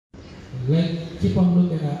Like, keep on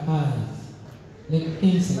looking at eyes. Like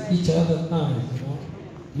inside each other's eyes, you know.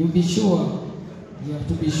 You be sure, you have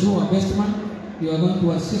to be sure, best man, you are going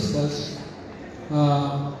to assist us.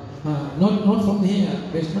 Not from here,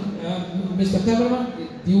 best man. Mr. Cameraman,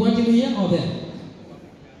 do you want him here or there?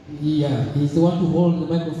 Yeah, he's the one to hold the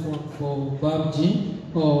microphone for Babu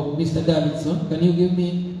or Mr. Davidson. Can you give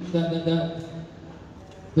me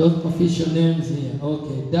those official names here?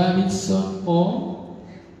 Okay, Davidson or?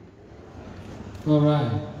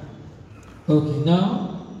 Alright. Okay,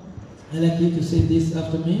 now I'd like you to say this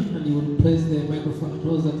after me and you will place the microphone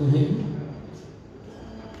closer to him.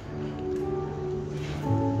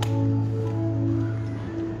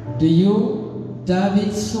 Do you,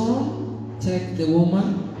 Davidson, take the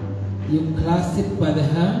woman you clasp by the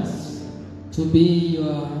hands to be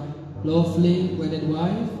your lawfully wedded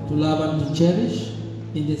wife, to love and to cherish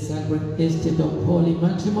in the sacred estate of holy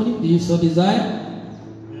matrimony? Do you so desire?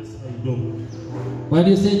 Yes, I do. What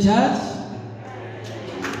do you say, Church?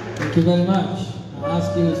 Thank you very much. I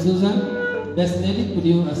ask you, Susan, best lady, could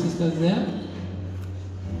you assist us there?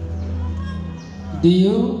 Do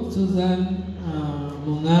you, Susan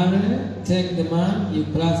Mungare, take the man you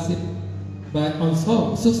clasp by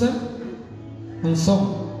Onsom? Susan?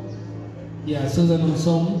 Onsom. Yeah, Susan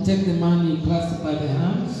Onsom, take the man you clasp by the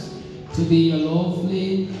hands to be your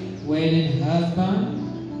lawfully wedded husband,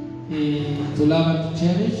 to love and to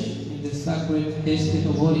cherish in the sacred estate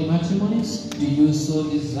of holy matrimonies. Do you so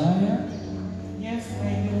desire? Yes,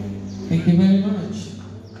 I do. Thank you very much.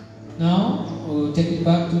 Now we'll take it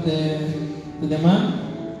back to the man,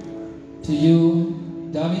 to you,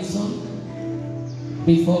 Davidson.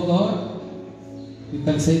 Before God, you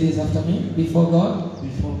can say this after me. Before God.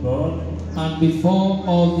 Before God. And before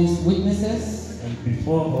all these witnesses. And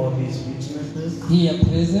before all these witnesses. Here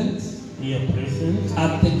present. Here present.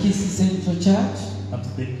 At the Kisii Central Church. At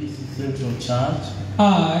the Kisii Central Church.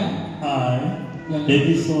 I,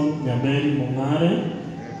 Davidson Nyaberi Mongare,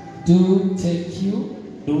 do take you,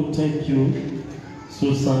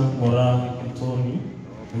 Susan Moraa Antoni,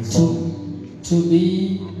 to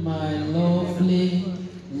be my lovely,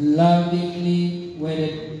 lovingly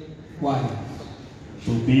wedded wife.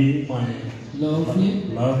 To be my lovely,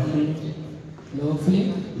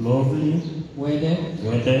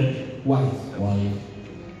 wedded wife.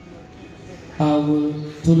 I will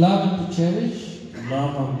to love and to cherish.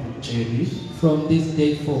 From this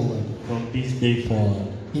day forward.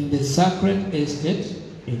 In the sacred estate.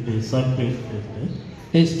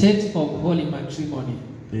 Estate of holy matrimony.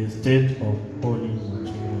 The estate of holy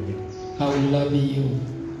matrimony. I will love you.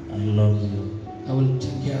 I love you. I will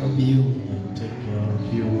take care of you. I take care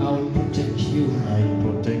of you. I will protect you. I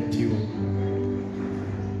protect you.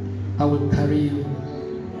 I will carry you.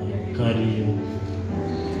 I carry you.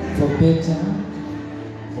 For better.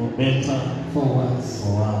 For worse.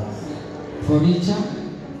 For richer.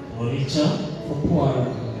 For poorer.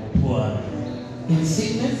 In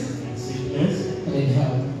sickness. And in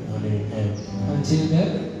health. Until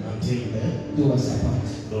death. Do us apart.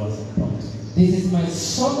 This is my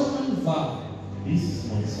solemn vow.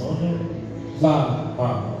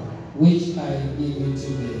 Vow. Which I give you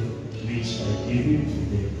today.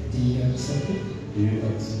 Do you accept it?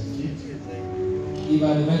 Give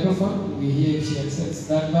her the microphone. We hear if she accepts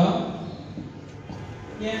that vow.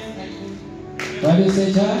 Yes, I do. What do you say,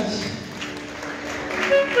 Judge?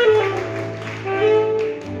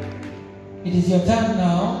 It is your turn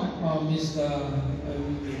now, Miss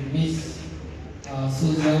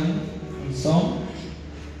Susan Song.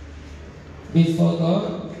 Before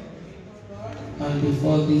God and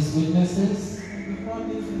before these witnesses,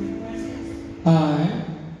 I,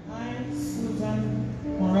 Susan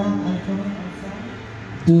Moraa Antoni,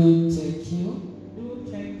 do take you.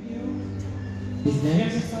 His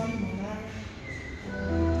name.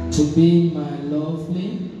 To be my lovely.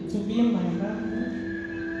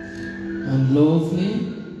 And lovely.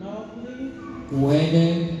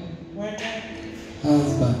 Wedded.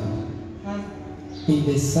 Husband. In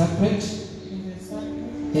the sacred.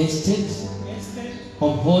 Estate.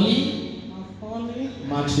 Of holy.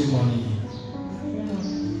 Matrimony.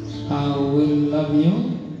 I will love you.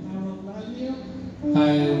 I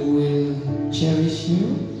will cherish you.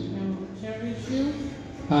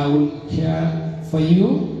 I will care for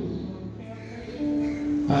you.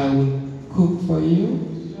 I will cook for you.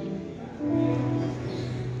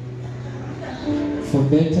 For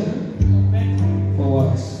better, for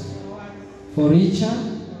worse. For richer,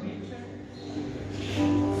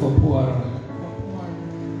 for poorer.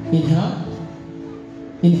 In health,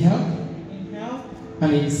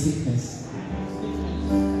 and in sickness.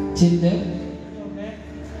 Till death,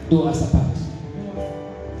 do us apart.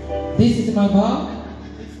 This is my vow,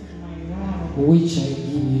 This is my vow, which I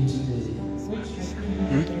give you today. which I give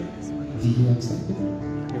you today. Do you accept it?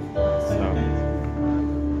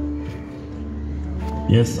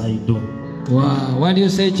 Yes, I do. Wow. What do you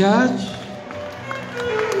say, church?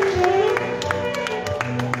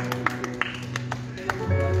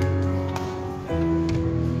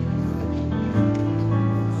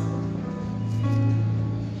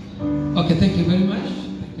 Okay, thank you very much.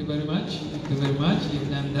 Thank you very much. Thank you very much. You've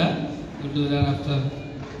done that. We'll do that after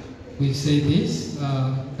we say this.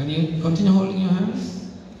 Can you continue holding your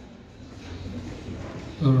hands?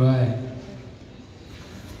 All right.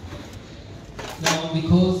 Now,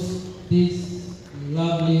 because this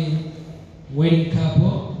lovely wedding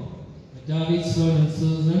couple, David, son, and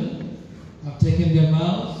Susan, have taken their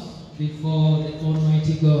vows before the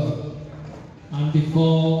Almighty God and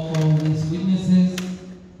before all these witnesses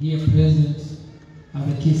here present at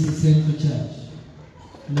the Kisii Central Church.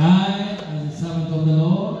 And I, as a servant of the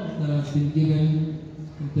Lord, that has been given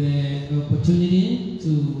the opportunity to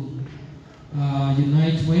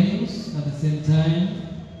unite weddings at the same time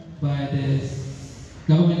by the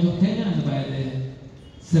government of Kenya and by the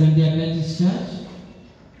Seventh-day Adventist Church,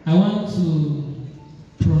 I want to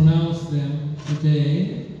pronounce them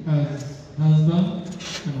today as husband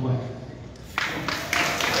and wife.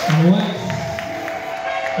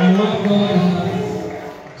 And what God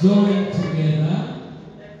has joined together,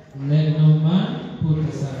 let no man put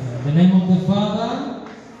asunder. In the name of the Father,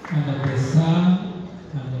 and of the Son,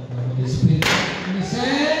 and of the Holy Spirit. And we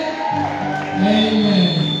say, Amen.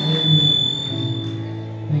 Amen.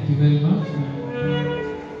 Thank you very much.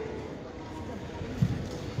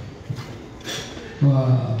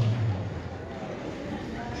 Wow.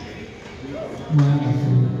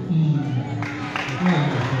 Wonderful.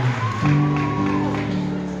 Wonderful.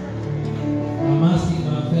 I'm asking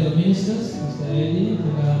our fellow ministers, Mr. Eddie, and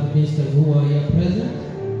other ministers who are here present.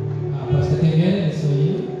 Pastor Kengere, I saw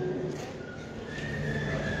you.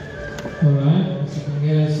 Alright, Mr.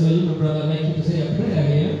 Kengere, I saw you. My brother, I'd like you to say a prayer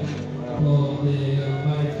here for the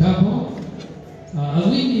married couple. As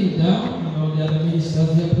we kneel down, and all the other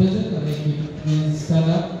ministers here present, I'd like you to please stand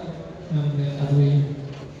up, and as we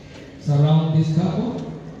surround this couple,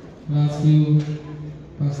 I'll ask you,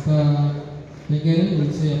 Pastor Kengere,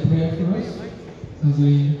 will say a prayer for us. As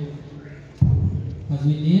we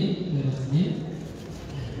kneel, let us kneel,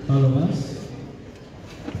 all of us.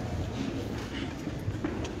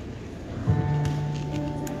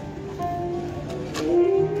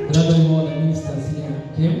 Another one of the ministers here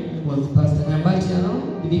came. Was Pastor Gambati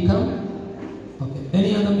around? Did he come? Okay.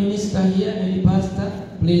 Any other minister here? Any pastor?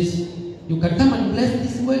 Please, you can come and bless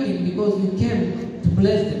this wedding because you came to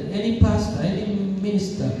bless them. Any pastor, any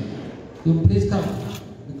minister, you please come.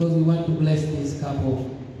 Because we want to bless this couple,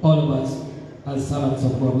 all of us, as servants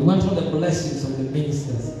of God. We want all the blessings of the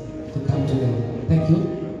ministers to come together. Thank you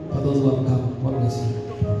for those who have come. God bless you.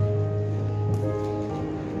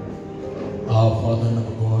 Our Father and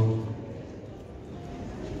our God,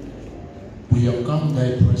 we have come in thy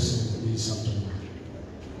presence this afternoon.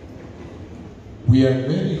 We are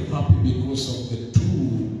very happy because of the two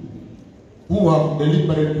who have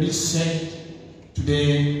deliberately said,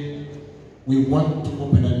 today we want to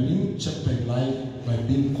open a new chapter in life by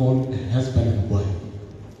being called a husband and wife.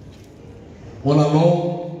 All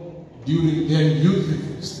along, during their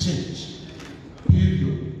youth stage,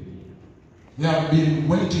 period, they have been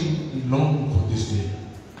waiting long for this day.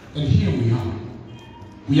 And here we are.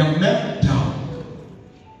 We have knelt down,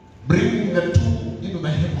 bringing the two into the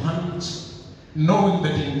hands, knowing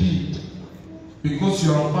that indeed, because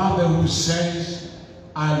you are a Father who says,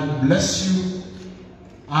 I'll bless you,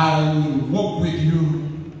 I will walk with you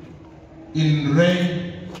in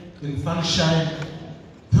rain, in sunshine,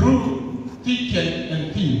 through thick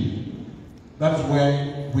and thin. That's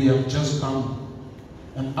where we have just come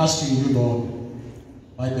and asking you, Lord,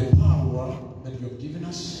 by the power that you have given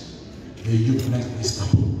us, may you bless this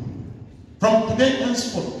couple. From today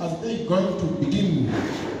henceforth, as they're going to begin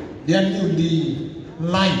their new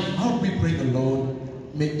life, how we pray the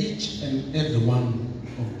Lord, may each and every one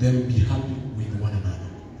of them be happy with one another.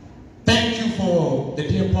 Thank you for the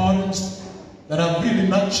dear parents that have really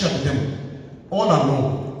nurtured them all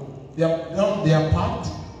along. They have done their part,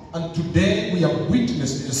 and today we have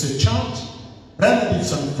witnessed as a church,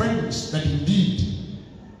 relatives and friends, that indeed,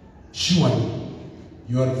 surely,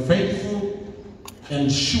 you are faithful,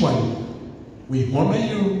 and surely, we honor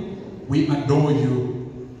you, we adore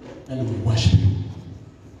you, and we worship you.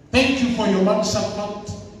 Thank you for your man servant,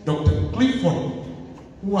 Dr. Clifford,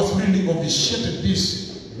 who has really officiated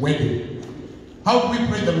this wedding. How we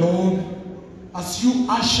pray the Lord, as you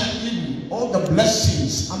usher in all the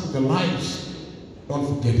blessings and the lives, don't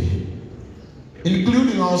forget him.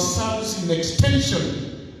 Including ourselves in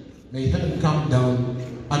extension, may heaven come down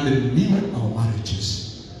and renew our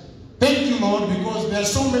marriages. Thank you, Lord, because there are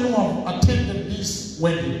so many who have attended this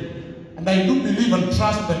wedding. And I do believe and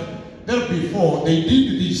trust that there before they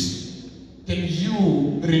did this. Can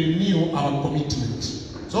you renew our commitment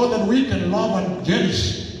so that we can love and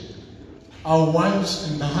cherish our wives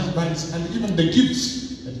and the husbands and even the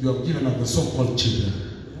gifts that you have given us, the so-called children.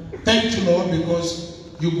 Thank you, Lord, because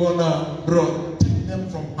you're gonna protect them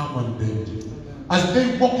from harm and danger. As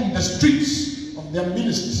they walk in the streets of their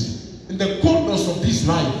ministries, in the corridors of this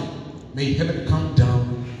life, may heaven come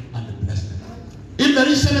down and bless them. If there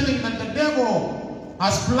is anything that the devil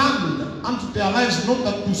has planned unto their lives not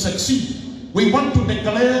that to succeed, we want to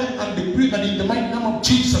declare and decree that in the mighty name of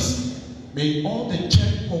Jesus, may all the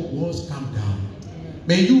Jericho walls come down.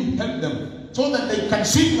 May you help them so that they can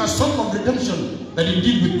sing a song of redemption that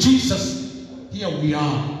indeed with Jesus, here we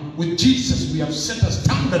are. With Jesus, we have set a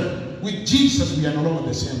standard. With Jesus, we are no longer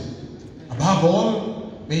the same. Above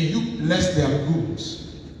all, may you bless their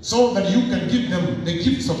groups so that you can give them the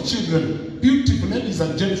gifts of children, beautiful ladies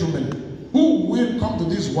and gentlemen, who will come to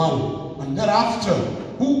this world and thereafter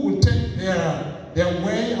who will take their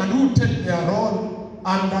way and who will take their role.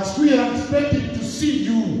 And as we are expecting to see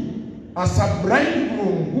you as a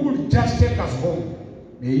bridegroom who will just take us home,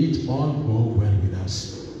 may it all go well with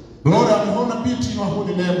us. Glory and honor be to your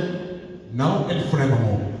holy name, now and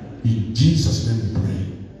forevermore. In Jesus' name we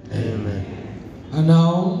pray. Amen. And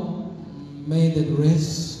now, may the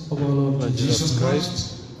grace of our Lord Jesus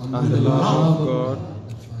Christ and the love of God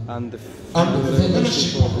and the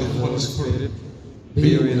fellowship of the Holy Spirit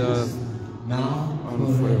be with us now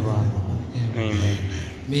and forever. Amen.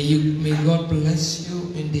 May God bless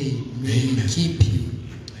you indeed. May He keep you.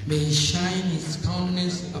 May He shine His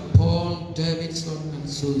countenance upon Davidson and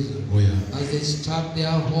Suzzy as they start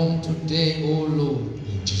their home today, oh Lord.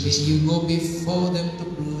 May you go before them to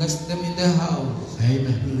bless them in their house.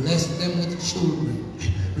 Amen. Bless them with children.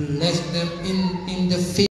 Bless them in the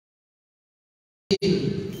field.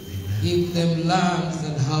 Give them lands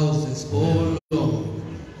and houses, oh Lord.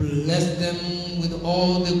 Bless them with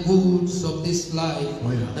all the goods of this life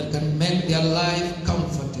that can make their life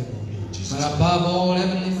comfortable. But above all,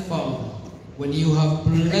 Heavenly Father, when you have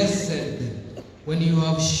blessed them, when you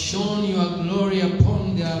have shown your glory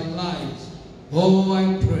upon their lives, oh,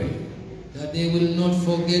 I pray that they will not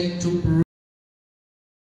forget to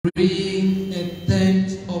bring a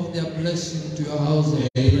tenth of their blessing to your house of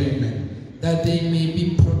prayer, that they may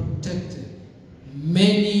be protected.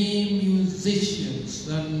 Many musicians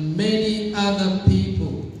and many other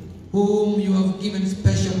people whom you have given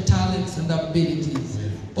special talents and abilities,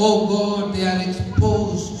 oh God, they are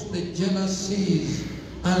exposed to the jealousies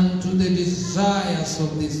and to the desires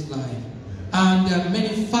of this life. And there are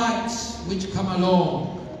many fights which come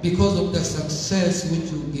along because of the success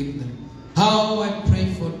which you give them. How I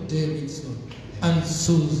pray for Davidson and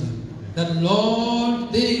Susan, that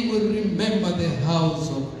Lord, they will remember the house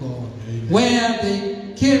of God, where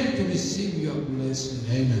they came to receive your blessing.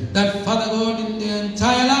 Amen. That Father God, in their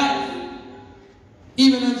entire life,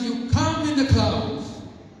 even as you come in the clouds,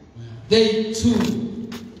 they too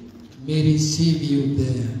may receive you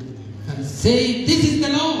there and say, this is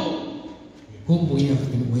the Lord whom we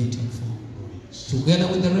have been waiting for. Together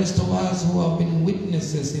with the rest of us who have been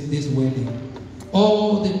witnesses in this wedding,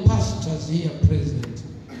 all the pastors here present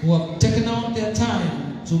who have taken out their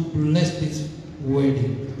time to bless this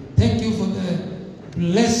wedding. Thank you for the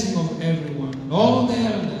blessing of everyone, and all the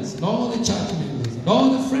elders, and all the church members, and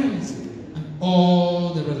all the friends, and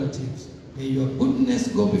all the relatives. May your goodness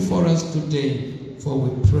go before us today, for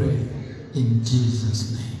we pray in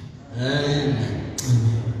Jesus' name. Amen.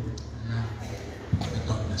 Amen.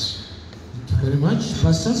 God bless you. Thank you very much.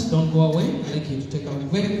 Pastors, don't go away. I'd like you to take a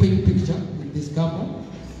very quick picture with this couple,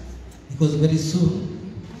 because very soon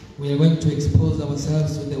we are going to expose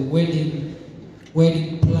ourselves to the wedding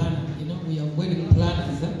planner. You know, we have wedding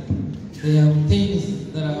planners. They have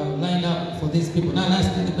things that are lined up for these people. Now let's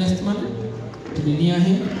get the best man to be near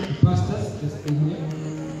him. The pastors, just be here.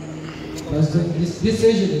 Pastor, this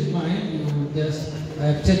session is mine. You know, I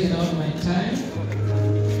have taken out my time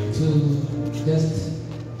to just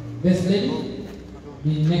best lady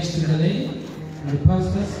be next to the lady and the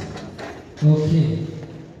pastors. Okay.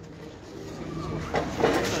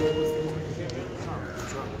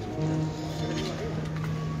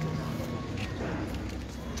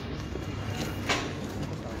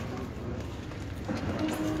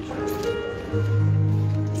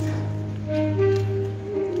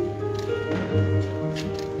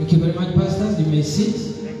 Thank you very much, pastors. You may sit.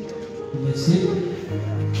 You may see?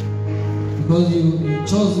 Because you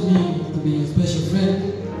chose me to be your special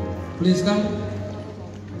friend. Please come.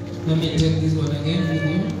 Let me take this one again with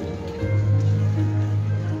you.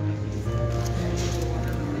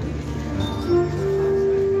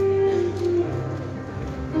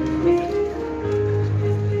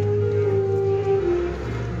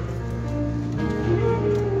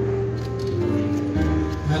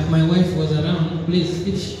 My wife was around. Please,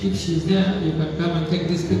 if she's there, you can come and take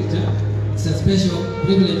this picture. It's a special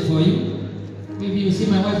privilege for you. Maybe you see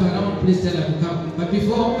my wife around, please tell her to come. But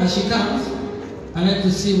before, as she comes, I like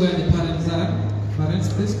to see where the parents are. Parents,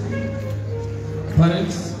 please.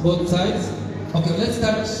 Parents, both sides. Okay, let's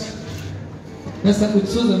start with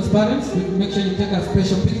Susan's parents. Make sure you take a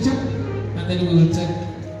special picture, and then we will take.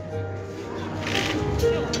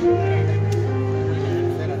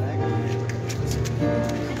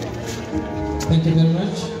 Thank you very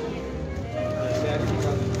much.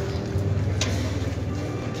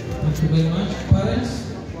 Thank you very much, parents.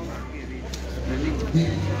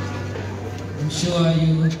 I'm sure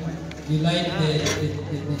you like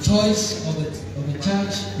the choice of the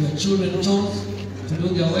church your children chose to do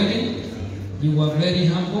their wedding. You were very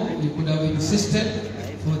humble. You could have insisted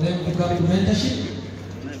for them to come to mentorship,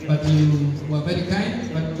 but you were very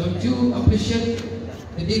kind. But don't you appreciate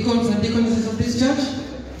the deacons and deaconesses of this church?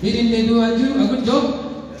 Didn't they do a good job?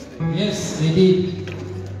 Yes, they did.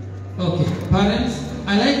 Okay, parents.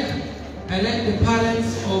 I like the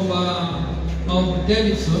parents of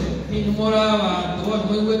Davidson. In moraa, the one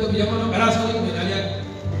who went to Yamano, Garasco, in Italia,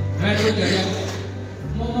 right with Italia.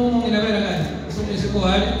 Momo in America. So you go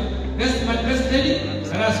ahead. Best lady,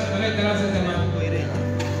 Garasco, right, Garasco, the man.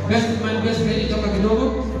 Best lady, talk at the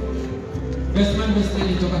door. Best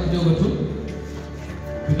lady, talk at the door too.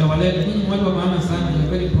 Tutawaleta nyinyi wale wa maana sana, ni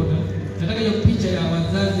very important. Nataka hiyo picha ya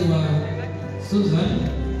wazazi wa Susan.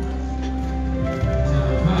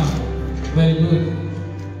 Very good.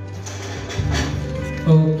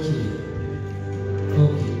 Okay.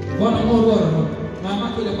 Bwana Moro, mama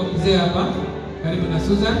kule kwa mzee hapa karibu na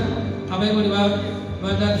Susan. Hapa hiyo ni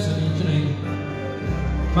dadi sasa tuna hiyo.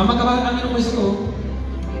 Mama kama ameno mwesiko.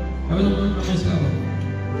 Ameno mwesiko.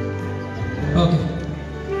 Okay.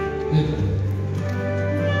 Good.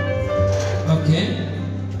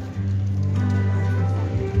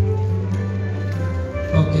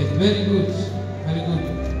 Okay, very good.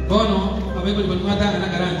 Bono, abego libo mata na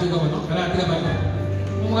kara juga bono, kara tiga bata.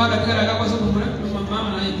 Munga katika raka kwa sababu mama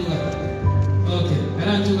na juga. Okay,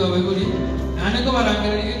 kara juga abego li. Ane ko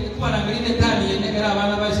barangari ne tani ne kara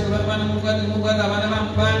bana ba si bana munga da bana mam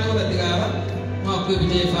pan ko tiga ba. Ma ko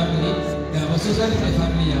bi family. Ya masusa ni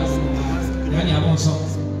family ya. Yani abon so.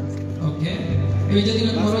 Okay. Ebi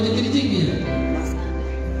jadi ko moro jadi tinggi.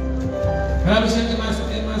 Kalau misalnya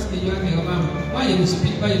mas kejual ke mama, bayar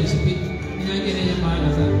disipit. Ini lagi ada yang mana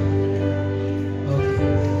sah? Okay.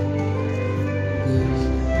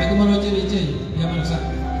 Aku mau jadi yang mana sah?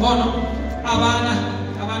 Bono, abana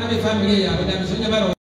di family ya, pada misalnya baru.